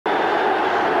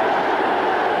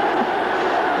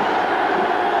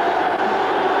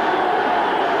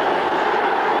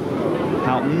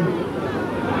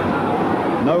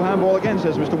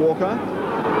says Mr. Walker.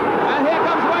 And here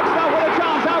comes Wagstaff with a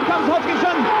chance. Out comes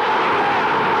Hodgkinson.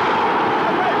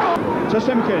 To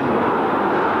Simpkin.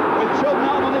 With Chilton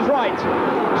out on his right.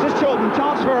 This is Chilton.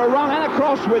 Chance for a run and a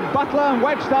cross with Butler and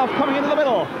Wagstaff coming into the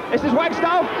middle. This is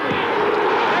Wagstaff.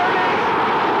 There it is.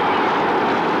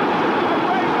 A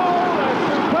great goal. A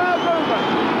superb movement.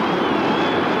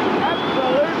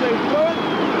 Absolutely fluent.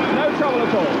 No trouble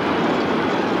at all.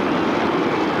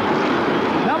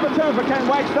 Number 2 for Ken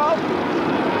Wagstaff.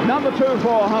 Number 2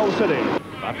 for Hull City.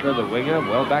 Butler, the winger,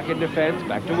 well back in defence.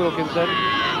 Back to Wilkinson.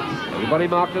 Everybody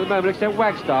marked at the moment except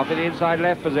Wagstaff in the inside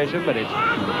left position, but it's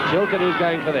Chilton who's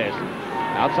going for this.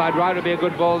 Outside right would be a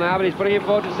good ball now, but he's putting it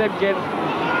forward to Simpkin.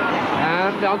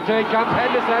 And onto it comes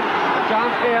Henderson. A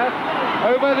chance here.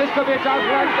 Over, this could be a chance for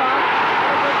Wagstaff.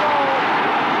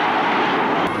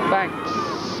 Banks.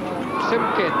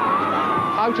 Simpkin.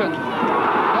 Houghton.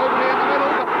 Nobody in the middle.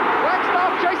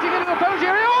 Wagstaff chasing into the penalty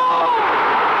area.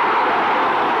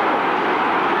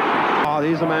 Oh,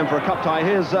 he's the man for a cup tie.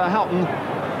 Here's Houghton.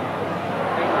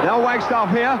 Now Wagstaff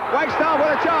here. Wagstaff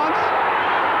with a chance.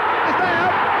 It's there.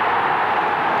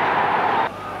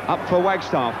 Up for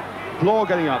Wagstaff. Blore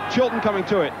getting up. Chilton coming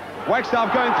to it.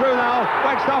 Wagstaff going through now.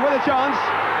 Wagstaff with a chance.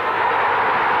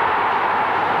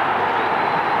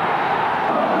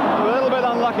 A little bit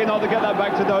unlucky not to get that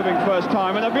back to Dobing first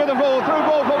time. And a beautiful through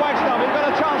ball for Wagstaff. He's got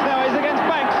a chance now. He's against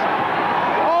Banks.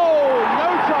 Oh, no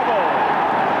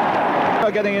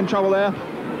trouble. Getting in trouble there.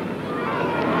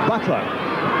 Butler.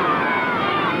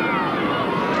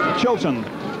 Chilton.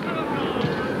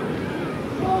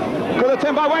 Good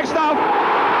attempt by Wagstaff.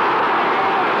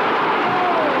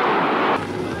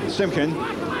 Simpkin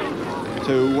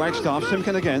to Wagstaff.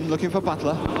 Simpkin again, looking for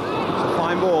Butler. It's a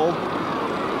fine ball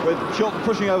with Chilton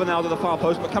pushing over now to the far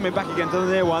post, but coming back again to the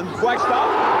near one. Wagstaff.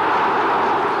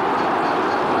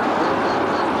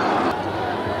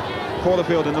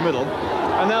 Porterfield in the middle.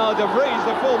 And now De Vries,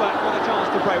 the fullback, got a chance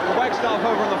to break with Wagstaff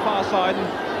over on the far side.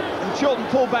 And Chilton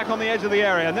pulled back on the edge of the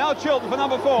area. Now Chilton for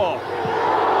number 4. Oh,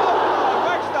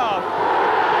 Wagstaff.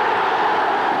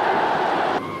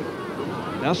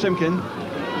 Now Simpkin.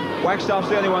 Wagstaff's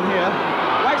the only one here.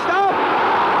 Wagstaff!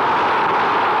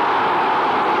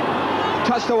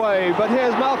 Touched away, but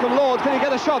here's Malcolm Lord. Can he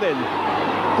get a shot in?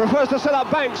 Prefers to set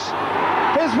up Banks.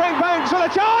 Here's Frank Banks with a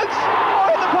chance! Oh,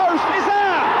 in the post! He's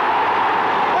there!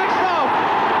 Wagstaff!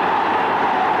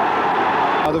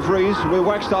 De Vries with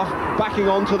Wagstaff backing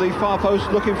on to the far post,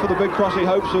 looking for the big crossing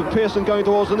hopes of Pearson going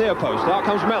towards the near post. Out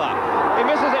comes Miller. He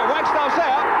misses it. Wagstaff's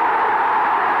there.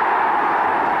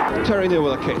 Terry Neal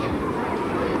with a kick.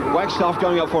 Wagstaff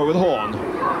going up for it with Horn.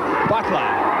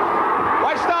 Butler.